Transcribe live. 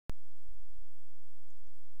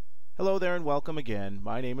Hello there and welcome again.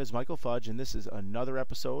 My name is Michael Fudge and this is another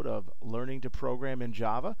episode of Learning to Program in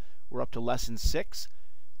Java. We're up to Lesson 6.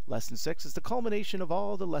 Lesson 6 is the culmination of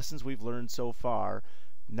all the lessons we've learned so far.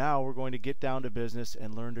 Now we're going to get down to business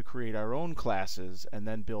and learn to create our own classes and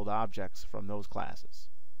then build objects from those classes.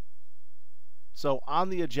 So on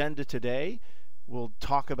the agenda today, we'll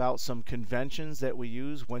talk about some conventions that we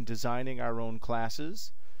use when designing our own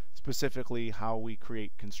classes, specifically how we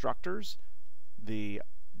create constructors, the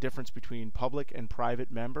difference between public and private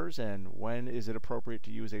members, and when is it appropriate to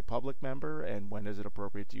use a public member and when is it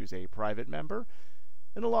appropriate to use a private member.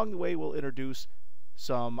 And along the way we'll introduce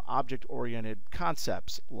some object-oriented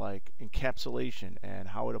concepts like encapsulation and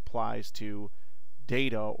how it applies to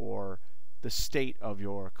data or the state of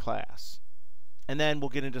your class. And then we'll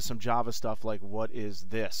get into some Java stuff like what is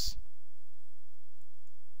this?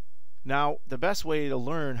 Now, the best way to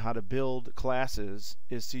learn how to build classes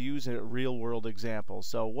is to use a real-world example.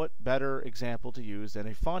 So what better example to use than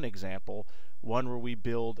a fun example, one where we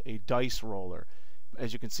build a dice roller.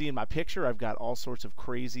 As you can see in my picture, I've got all sorts of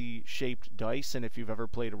crazy shaped dice, and if you've ever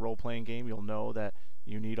played a role-playing game, you'll know that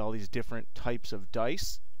you need all these different types of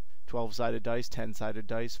dice. 12-sided dice, 10-sided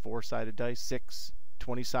dice, 4-sided dice, 6,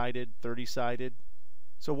 20-sided, 30-sided.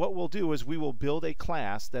 So what we'll do is we will build a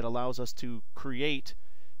class that allows us to create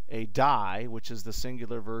a die, which is the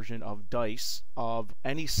singular version of dice, of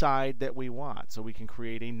any side that we want. So we can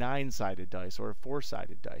create a 9-sided dice or a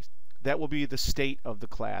 4-sided dice. That will be the state of the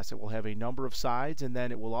class. It will have a number of sides, and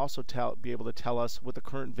then it will also be able to tell us what the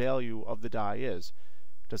current value of the die is.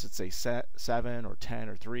 Does it say 7 or 10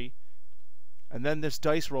 or 3? And then this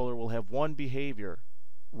dice roller will have one behavior,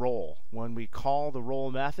 roll. When we call the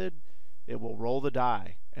roll method, it will roll the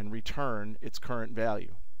die and return its current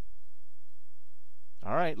value.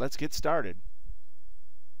 All right, let's get started.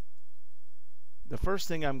 The first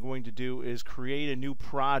thing I'm going to do is create a new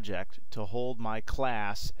project to hold my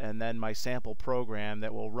class and then my sample program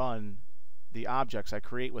that will run the objects I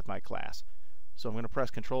create with my class. So I'm going to press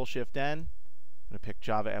Control-Shift-N. I'm going to pick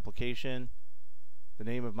Java Application. The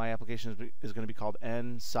name of my application is going to be called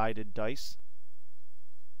N-Sided Dice.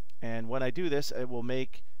 And when I do this, it will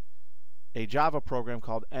make a Java program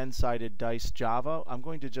called N-Sided Dice Java. I'm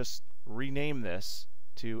going to just rename this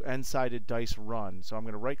to N-Sided Dice Run. So I'm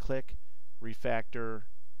going to right-click, refactor,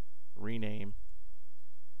 rename,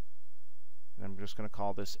 and I'm just going to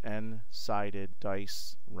call this N-Sided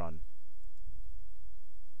Dice Run.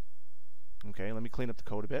 Okay, let me clean up the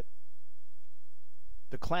code a bit.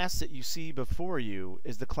 The class that you see before you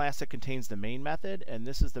is the class that contains the main method, and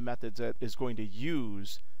this is the method that is going to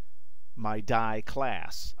use my die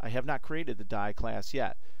class. I have not created the die class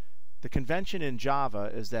yet. The convention in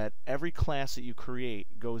Java is that every class that you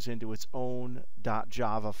create goes into its own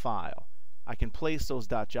 .java file. I can place those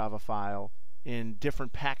 .java file in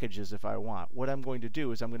different packages if I want. What I'm going to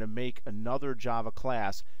do is I'm going to make another Java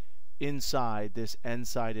class inside this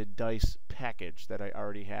N-Sided Dice package that I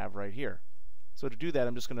already have right here. So to do that,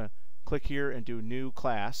 I'm just going to click here and do New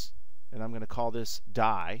Class, and I'm going to call this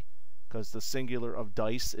Die, because the singular of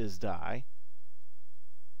dice is die.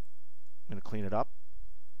 I'm going to clean it up.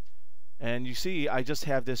 And you see, I just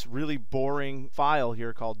have this really boring file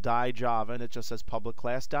here called die Java, and it just says public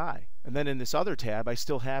class die. And then in this other tab, I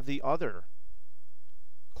still have the other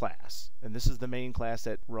class. And this is the main class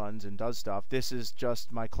that runs and does stuff. This is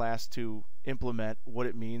just my class to implement what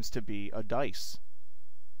it means to be a dice.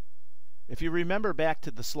 If you remember back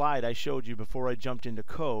to the slide I showed you before I jumped into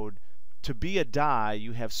code, to be a die,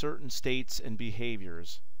 you have certain states and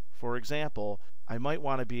behaviors. For example, I might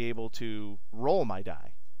want to be able to roll my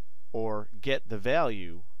die, or get the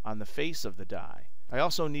value on the face of the die. I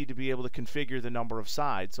also need to be able to configure the number of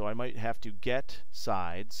sides, so I might have to get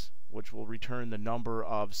sides, which will return the number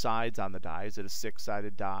of sides on the die. Is it a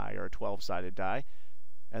 6-sided die or a 12-sided die?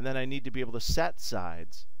 And then I need to be able to set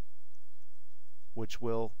sides, which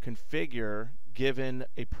will configure, given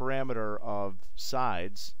a parameter of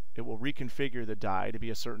sides, it will reconfigure the die to be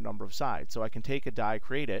a certain number of sides. So I can take a die,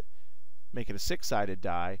 create it, make it a 6-sided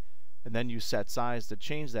die, and then use set size to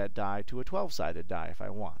change that die to a 12-sided die if I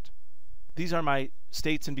want. These are my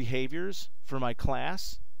states and behaviors for my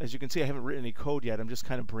class. As you can see, I haven't written any code yet. I'm just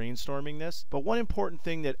kind of brainstorming this. But one important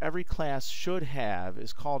thing that every class should have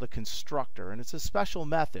is called a constructor, and it's a special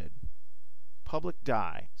method, public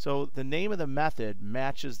die. So the name of the method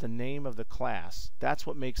matches the name of the class. That's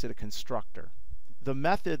what makes it a constructor. The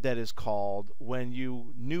method that is called when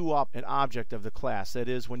you new up an object of the class, that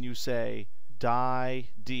is when you say die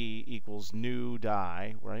d equals new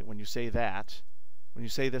die, right? When you say that, when you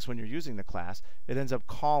say this when you're using the class, it ends up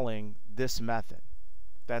calling this method.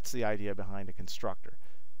 That's the idea behind a constructor.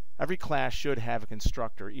 Every class should have a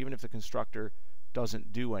constructor, even if the constructor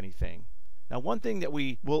doesn't do anything. Now, one thing that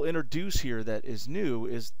we will introduce here that is new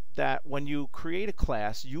is that when you create a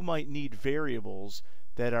class, you might need variables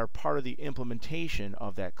that are part of the implementation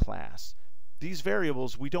of that class. These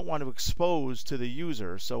variables we don't want to expose to the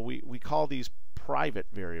user, so we call these private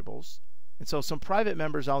variables. And so some private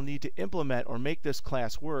members I'll need to implement or make this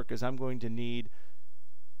class work is I'm going to need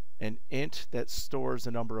an int that stores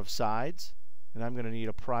the number of sides, and I'm going to need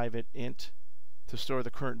a private int to store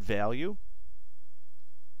the current value.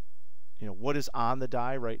 What is on the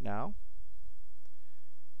die right now.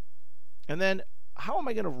 And then how am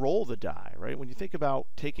I going to roll the die, right? When you think about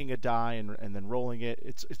taking a die and then rolling it,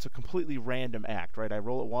 it's a completely random act, right? I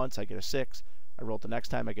roll it once, I get a 6. I roll it the next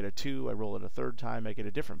time, I get a 2. I roll it a third time, I get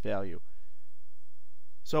a different value.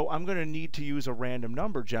 So I'm going to need to use a random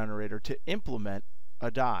number generator to implement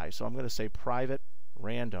a die. So I'm going to say private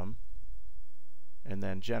random and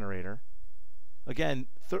then generator. Again,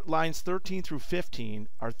 lines 13 through 15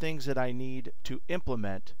 are things that I need to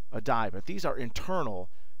implement a die, but these are internal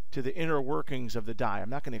to the inner workings of the die. I'm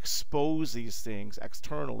not going to expose these things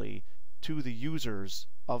externally to the users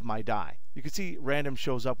of my die. You can see random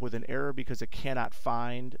shows up with an error because it cannot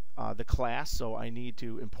find the class, so I need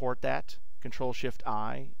to import that.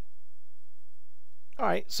 Control-Shift-I. All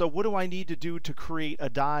right, so what do I need to do to create a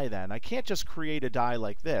die then? I can't just create a die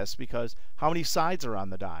like this because how many sides are on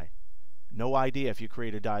the die? No idea if you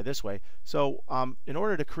create a die this way. So in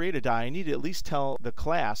order to create a die, I need to at least tell the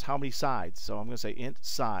class how many sides. So I'm going to say int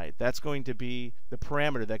side. That's going to be the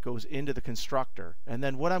parameter that goes into the constructor. And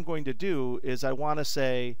then what I'm going to do is I want to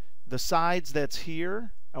say the sides that's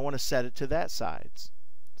here, I want to set it to that sides.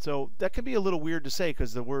 So that can be a little weird to say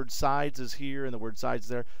because the word sides is here and the word sides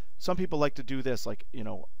there. Some people like to do this, like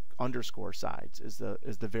underscore sides is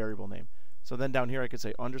the variable name. So then down here I could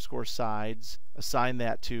say underscore sides, assign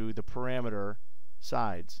that to the parameter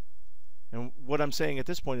sides. And what I'm saying at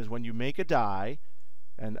this point is when you make a die,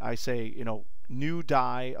 and I say, new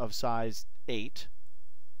die of size 8,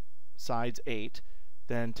 sides 8,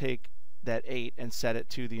 then take that 8 and set it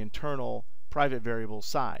to the internal private variable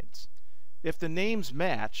sides. If the names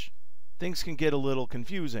match, things can get a little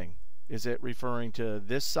confusing. Is it referring to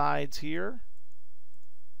this sides here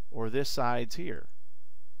or this sides here?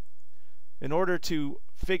 In order to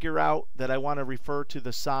figure out that I want to refer to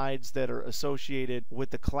the sides that are associated with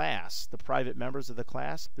the class, the private members of the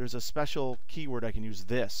class, there's a special keyword I can use,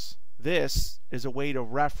 this. This is a way to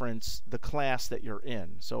reference the class that you're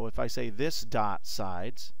in. So if I say this dot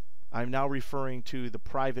sides, I'm now referring to the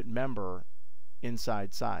private member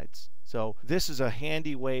inside sides. So this is a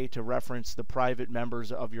handy way to reference the private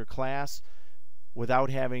members of your class without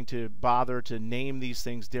having to bother to name these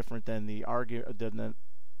things different than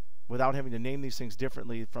without having to name these things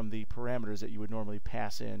differently from the parameters that you would normally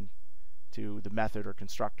pass in to the method or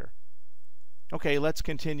constructor. Okay, let's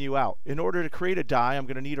continue out. In order to create a die, I'm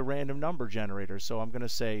going to need a random number generator. So I'm going to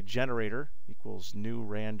say generator equals new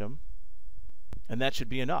random, and that should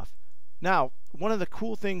be enough. Now, one of the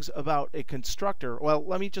cool things about a constructor, well,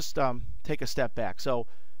 let me just take a step back. So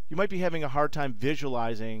you might be having a hard time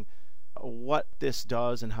visualizing what this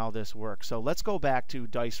does and how this works. So let's go back to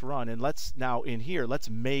dice run, and let's now in here,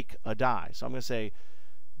 let's make a die. So I'm going to say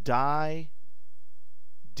die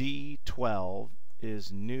D12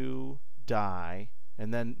 is new die,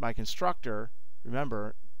 and then my constructor,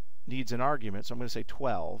 remember, needs an argument, so I'm going to say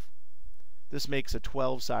 12. This makes a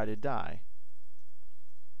 12-sided die.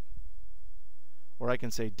 Or I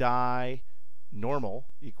can say die normal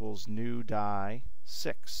equals new die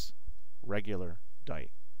 6, regular die.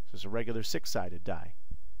 So it's a regular 6-sided die.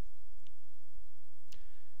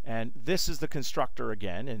 And this is the constructor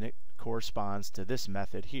again, and it corresponds to this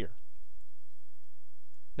method here.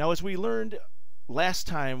 Now, as we learned last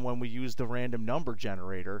time when we used the random number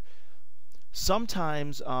generator,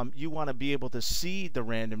 sometimes you want to be able to seed the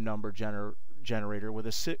random number generator with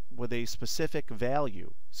a specific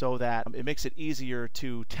value so that it makes it easier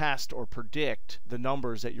to test or predict the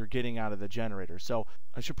numbers that you're getting out of the generator. So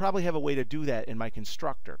I should probably have a way to do that in my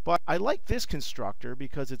constructor. But I like this constructor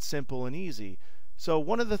because it's simple and easy. So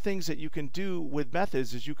one of the things that you can do with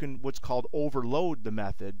methods is you can what's called overload the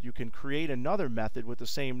method. You can create another method with the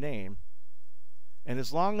same name. And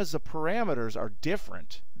as long as the parameters are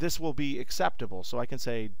different, this will be acceptable. So I can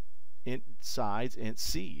say int sides, int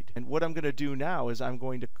seed. And what I'm going to do now is I'm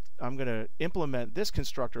going to implement this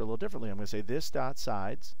constructor a little differently. I'm going to say this dot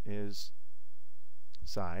sides is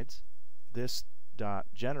sides. This dot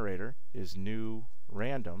generator is new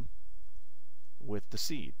random with the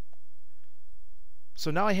seed. So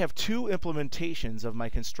now I have two implementations of my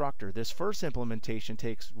constructor. This first implementation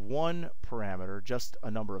takes one parameter, just a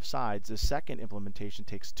number of sides. The second implementation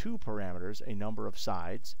takes two parameters, a number of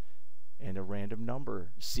sides, and a random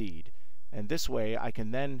number seed. And this way I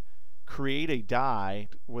can then create a die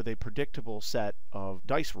with a predictable set of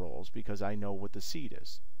dice rolls because I know what the seed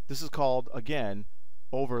is. This is called, again,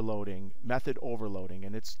 overloading, method overloading,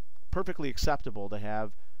 and it's perfectly acceptable to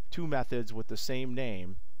have two methods with the same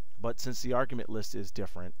name, but since the argument list is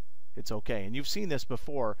different, it's okay. And you've seen this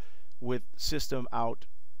before with system out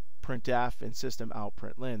printf and system out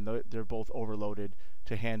println. They're both overloaded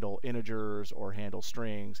to handle integers or handle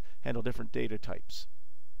strings, handle different data types.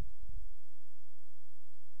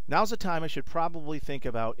 Now's the time I should probably think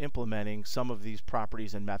about implementing some of these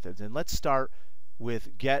properties and methods. And let's start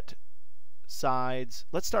with get sides.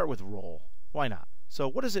 Let's start with roll. Why not? So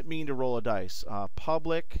what does it mean to roll a dice?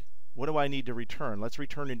 Public, what do I need to return? Let's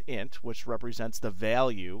return an int, which represents the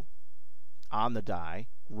value on the die,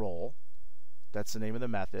 roll. That's the name of the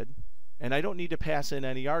method. And I don't need to pass in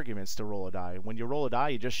any arguments to roll a die. When you roll a die,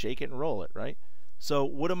 you just shake it and roll it, right? So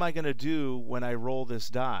what am I going to do when I roll this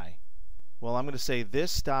die? Well, I'm going to say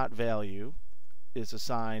this dot value is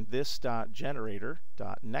assigned this dot generator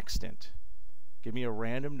dot nextInt. Give me a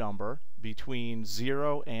random number between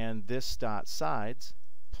 0 and this dot sides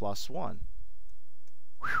plus 1.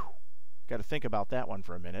 Whew. Got to think about that one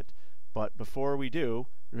for a minute. But before we do,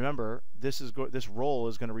 remember this roll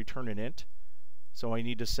is going to return an int. So I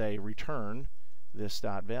need to say return this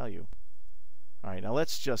dot value. All right, now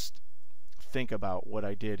let's just think about what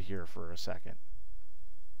I did here for a second.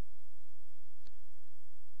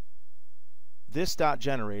 This dot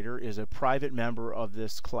generator is a private member of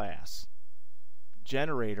this class.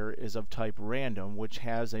 Generator is of type random, which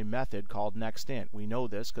has a method called nextInt. We know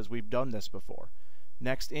this because we've done this before.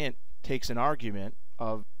 NextInt takes an argument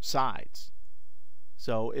of sides.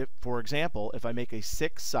 So if, for example, if I make a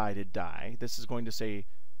 6-sided die, this is going to say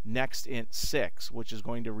nextInt 6, which is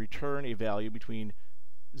going to return a value between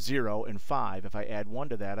 0 and 5. If I add 1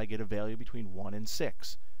 to that, I get a value between 1 and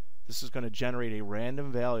 6. This is going to generate a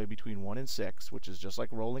random value between 1 and 6, which is just like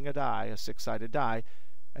rolling a die, a 6-sided die,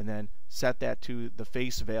 and then set that to the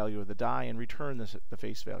face value of the die and return the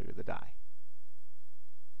face value of the die.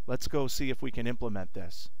 Let's go see if we can implement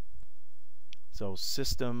this. So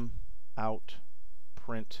system out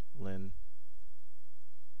println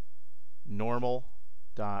normal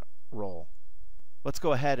dot roll. Let's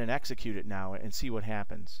go ahead and execute it now and see what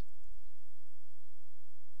happens.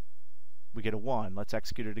 We get a 1. Let's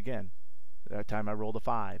execute it again. That time I rolled a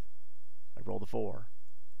 5. I rolled a 4.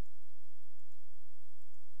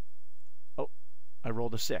 Oh, I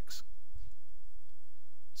rolled a 6.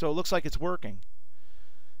 So it looks like it's working.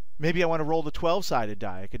 Maybe I want to roll the 12-sided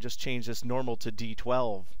die. I could just change this normal to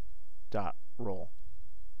D12 dot roll.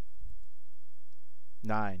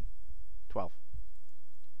 9, 12.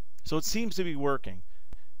 So it seems to be working.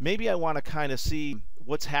 Maybe I want to kind of see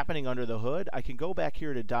what's happening under the hood. I can go back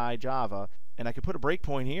here to die Java and I can put a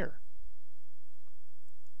breakpoint here.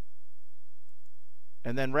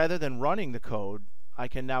 And then rather than running the code, I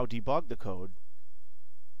can now debug the code.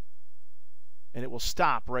 And it will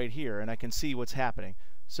stop right here and I can see what's happening.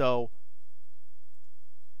 So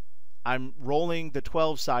I'm rolling the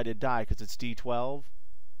 12-sided die because it's D12.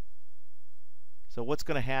 So what's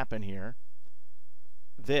going to happen here?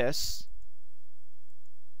 This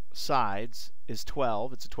sides is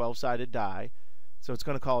 12. It's a 12-sided die. So it's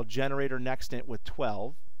going to call generator nextInt with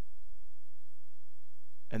 12.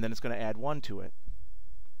 And then it's going to add 1 to it.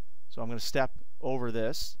 So I'm going to step over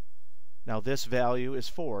this. Now this value is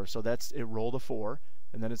 4. So it rolled a 4.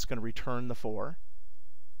 And then it's going to return the 4.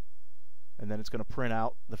 And then it's going to print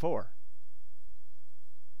out the 4.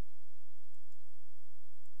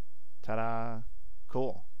 Ta-da!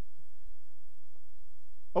 Cool.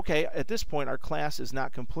 Okay, at this point our class is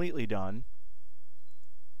not completely done.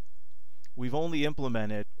 We've only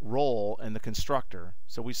implemented roll and the constructor,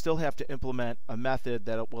 so we still have to implement a method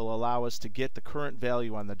that will allow us to get the current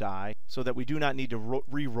value on the die so that we do not need to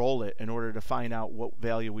re-roll it in order to find out what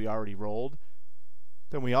value we already rolled.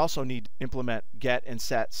 Then we also need to implement get and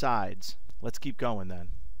set sides. Let's keep going then.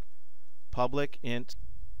 Public int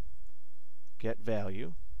get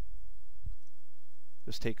value.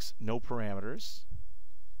 This takes no parameters.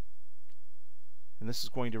 And this is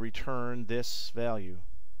going to return this value.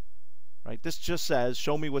 Right? This just says,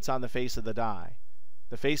 show me what's on the face of the die.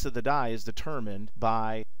 The face of the die is determined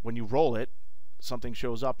by, when you roll it, something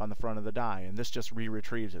shows up on the front of the die, and this just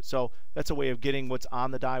re-retrieves it. So that's a way of getting what's on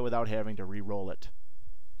the die without having to re-roll it.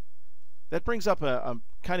 That brings up a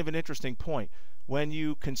kind of an interesting point. When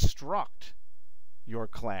you construct your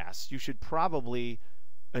class, you should probably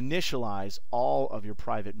initialize all of your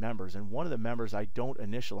private members. And one of the members I don't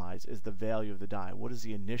initialize is the value of the die. What is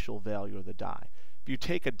the initial value of the die? If you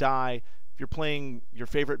take a die, if you're playing your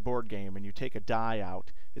favorite board game and you take a die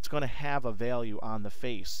out, it's going to have a value on the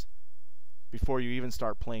face before you even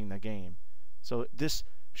start playing the game. So this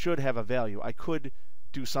should have a value. I could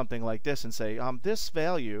do something like this and say, this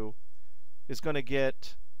value is going to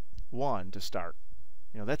get 1 to start.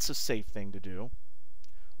 That's a safe thing to do.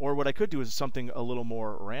 Or what I could do is something a little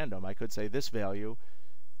more random. I could say this value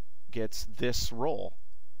gets this roll.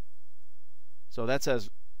 So that says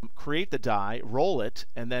create the die, roll it,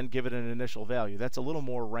 and then give it an initial value. That's a little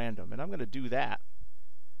more random. And I'm going to do that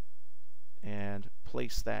and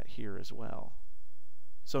place that here as well.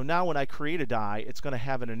 So now when I create a die, it's going to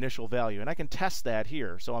have an initial value. And I can test that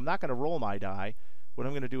here. So I'm not going to roll my die. What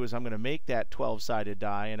I'm going to do is I'm going to make that 12-sided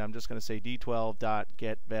die, and I'm just going to say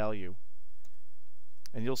d12.getValue.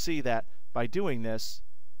 And you'll see that by doing this,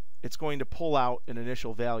 it's going to pull out an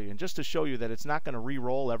initial value. And just to show you that it's not going to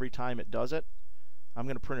re-roll every time it does it, I'm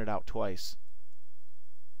going to print it out twice.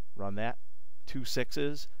 Run that. 2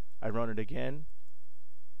 6s. I run it again.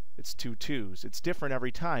 It's 2 2s. It's different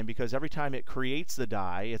every time because every time it creates the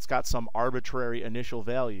die, it's got some arbitrary initial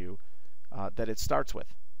value that it starts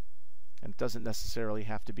with. And it doesn't necessarily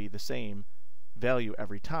have to be the same value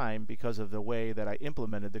every time because of the way that I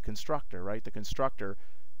implemented the constructor, right? The constructor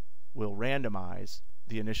will randomize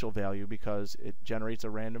the initial value because it generates a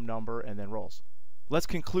random number and then rolls. Let's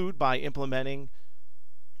conclude by implementing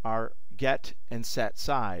our get and set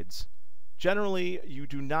sides. Generally, you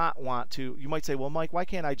do not want to, you might say, well, Mike, why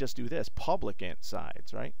can't I just do this? Public int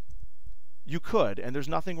sides, right? You could, and there's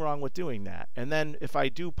nothing wrong with doing that. And then if I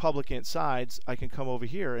do public int sides, I can come over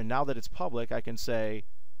here, and now that it's public, I can say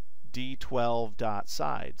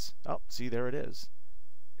d12.sides. Oh, see, there it is.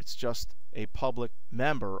 It's just a public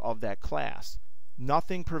member of that class.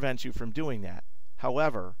 Nothing prevents you from doing that.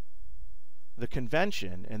 However, the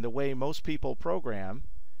convention and the way most people program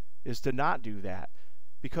is to not do that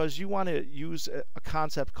because you want to use a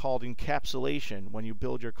concept called encapsulation when you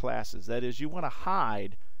build your classes. That is, you want to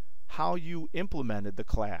hide how you implemented the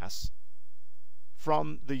class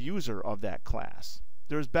from the user of that class.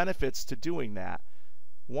 There's benefits to doing that.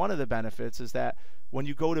 One of the benefits is that when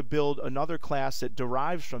you go to build another class that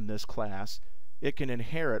derives from this class, it can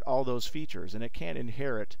inherit all those features, and it can't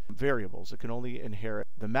inherit variables. It can only inherit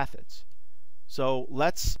the methods. So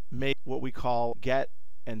let's make what we call get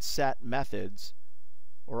and set methods,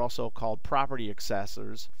 or also called property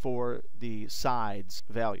accessors, for the sides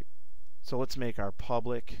value. So let's make our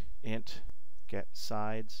public int get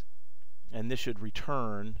sides, and this should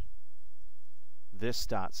return this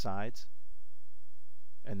dot sides,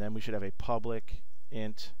 and then we should have a public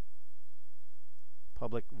int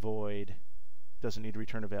public void, doesn't need to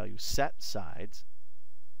return a value, set sides,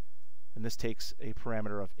 and this takes a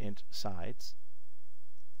parameter of int sides,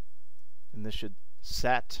 and this should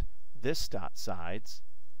set this dot sides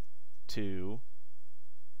to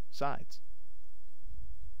sides.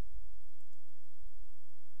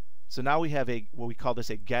 So now we have what we call this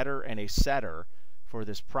a getter and a setter for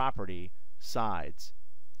this property sides.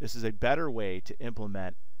 This is a better way to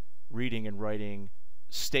implement reading and writing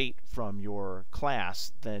state from your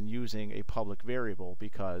class than using a public variable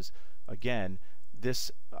because, again, this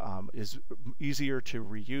is easier to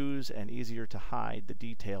reuse and easier to hide the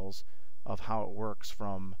details of how it works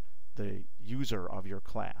from the user of your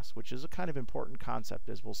class, which is a kind of important concept,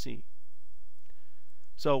 as we'll see.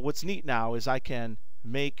 So what's neat now is I can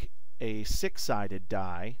make a 6-sided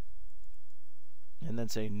die and then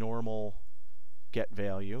say normal get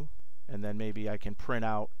value, and then maybe I can print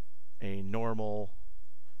out a normal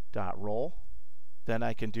dot roll. Then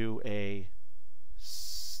I can do a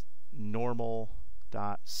normal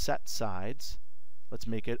dot set sides. Let's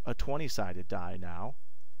make it a 20-sided die now,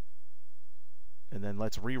 and then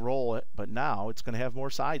let's re-roll it, but now it's going to have more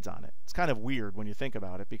sides on it. It's kind of weird when you think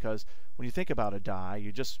about it, because when you think about a die,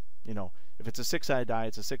 you just, if it's a 6-sided die,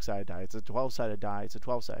 it's a 6-sided die. It's a 12-sided die, it's a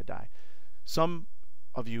 12-sided die. Some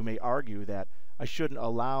of you may argue that I shouldn't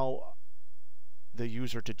allow the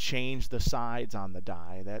user to change the sides on the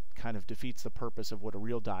die. That kind of defeats the purpose of what a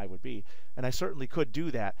real die would be. And I certainly could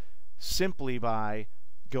do that simply by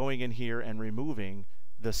going in here and removing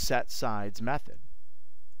the set sides method.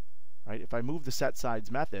 Right? If I move the set sides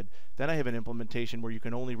method, then I have an implementation where you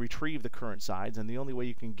can only retrieve the current sides, and the only way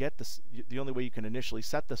you can initially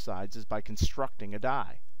set the sides is by constructing a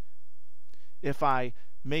die. If I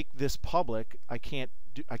make this public, I can't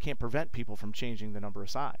prevent people from changing the number of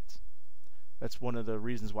sides. That's one of the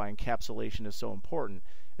reasons why encapsulation is so important.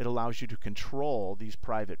 It allows you to control these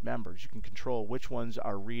private members. You can control which ones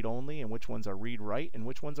are read-only and which ones are read-write and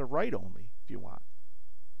which ones are write-only if you want.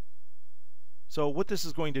 So what this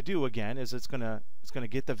is going to do again is it's going to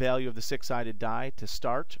get the value of the 6-sided die to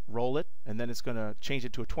start, roll it, and then it's going to change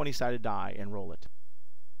it to a 20-sided die and roll it.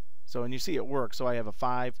 So, and you see it works. So I have a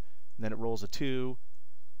 5, and then it rolls a 2,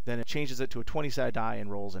 then it changes it to a 20-sided die and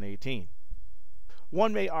rolls an 18.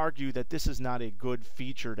 One may argue that this is not a good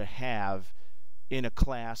feature to have in a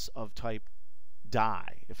class of type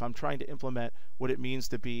die. If I'm trying to implement what it means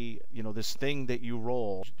to be, this thing that you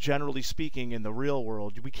roll, generally speaking in the real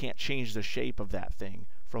world, we can't change the shape of that thing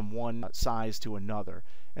from one size to another.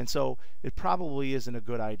 And so it probably isn't a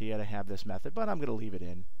good idea to have this method, but I'm going to leave it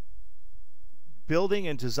in. Building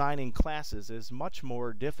and designing classes is much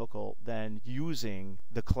more difficult than using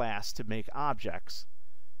the class to make objects.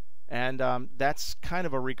 And that's kind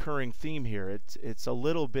of a recurring theme here. It's a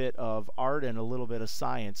little bit of art and a little bit of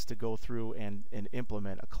science to go through and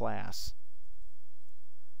implement a class.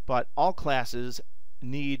 But all classes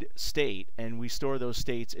need state, and we store those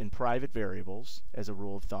states in private variables as a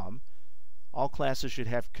rule of thumb. All classes should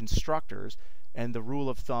have constructors, and the rule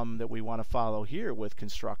of thumb that we want to follow here with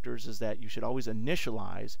constructors is that you should always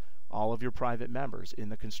initialize all of your private members in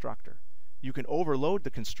the constructor. You can overload the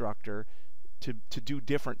constructor to do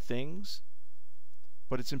different things,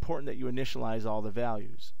 but it's important that you initialize all the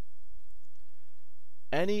values.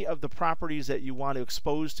 Any of the properties that you want to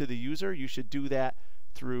expose to the user, you should do that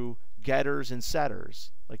through getters and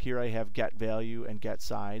setters. Like here I have get value and get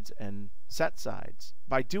sides and set sides.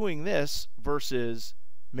 By doing this versus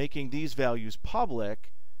making these values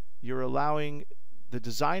public, you're allowing the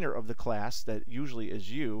designer of the class, that usually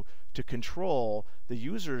is you, to control the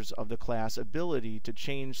users of the class ability to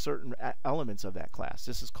change certain elements of that class.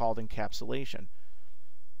 This is called encapsulation.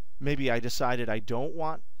 Maybe I decided I don't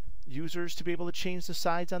want users to be able to change the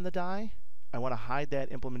sides on the die. I want to hide that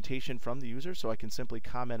implementation from the user, so I can simply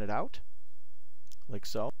comment it out like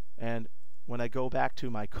so. And when I go back to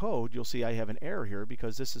my code, you'll see I have an error here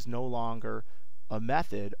because this is no longer a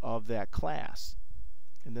method of that class.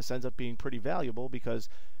 And this ends up being pretty valuable because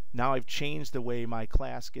now I've changed the way my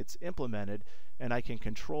class gets implemented, and I can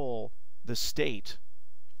control the state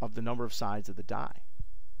of the number of sides of the die.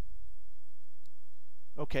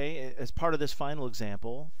 Okay, as part of this final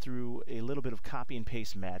example, through a little bit of copy and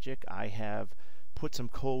paste magic, I have put some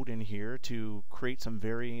code in here to create some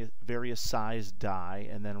various sized die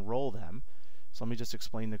and then roll them. So let me just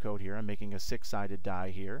explain the code here. I'm making a 6-sided die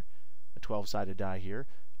here, a 12-sided die here,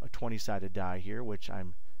 a 20-sided die here, which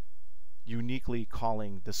I'm uniquely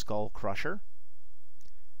calling the Skull Crusher.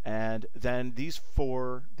 And then these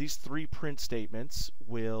 3 print statements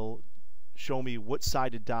will show me what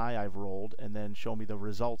sided die I've rolled and then show me the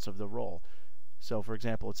results of the roll. So for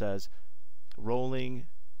example, it says rolling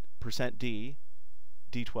 %d,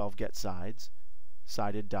 d12 get sides,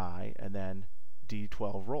 sided die, and then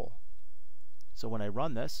d12 roll. So when I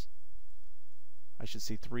run this, I should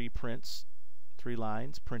see 3 prints, 3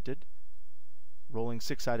 lines printed. Rolling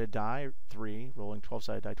 6-sided die, 3. Rolling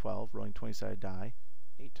 12-sided die, 12. Rolling 20-sided die,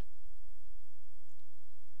 8.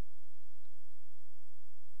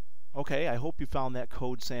 Okay, I hope you found that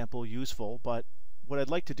code sample useful, but what I'd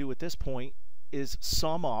like to do at this point is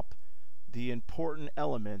sum up the important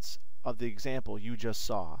elements of the example you just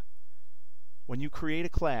saw. When you create a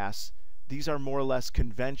class, these are more or less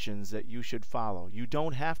conventions that you should follow. You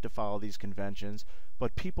don't have to follow these conventions,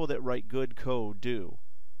 but people that write good code do.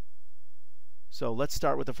 So let's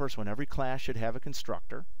start with the first one. Every class should have a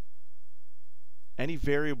constructor. Any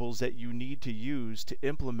variables that you need to use to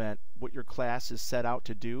implement what your class is set out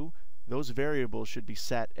to do, those variables should be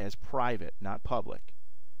set as private, not public.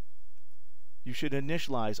 You should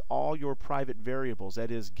initialize all your private variables,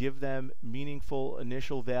 that is, give them meaningful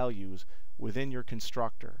initial values within your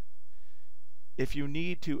constructor. If you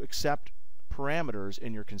need to accept parameters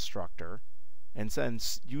in your constructor, and then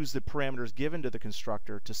use the parameters given to the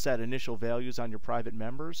constructor to set initial values on your private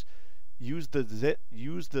members, use the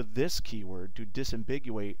this keyword to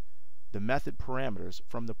disambiguate the method parameters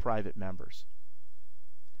from the private members.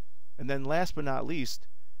 And then last but not least,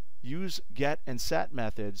 use get and set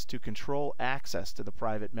methods to control access to the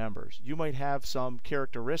private members. You might have some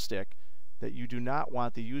characteristic that you do not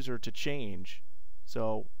want the user to change,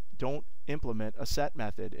 so don't implement a set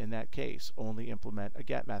method in that case. Only implement a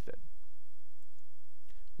get method.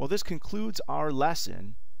 Well, this concludes our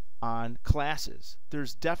lesson on classes.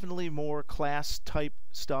 There's definitely more class type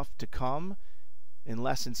stuff to come in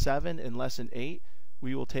lesson 7 and lesson 8.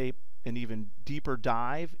 We will take an even deeper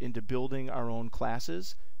dive into building our own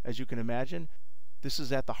classes. As you can imagine, This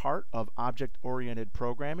is at the heart of object-oriented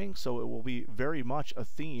programming, so it will be very much a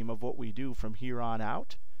theme of what we do from here on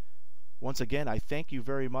out. Once again, I thank you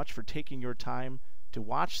very much for taking your time to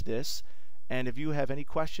watch this, and if you have any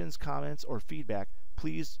questions, comments, or feedback,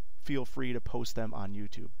 please feel free to post them on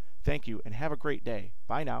YouTube. Thank you, and have a great day.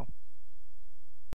 Bye now.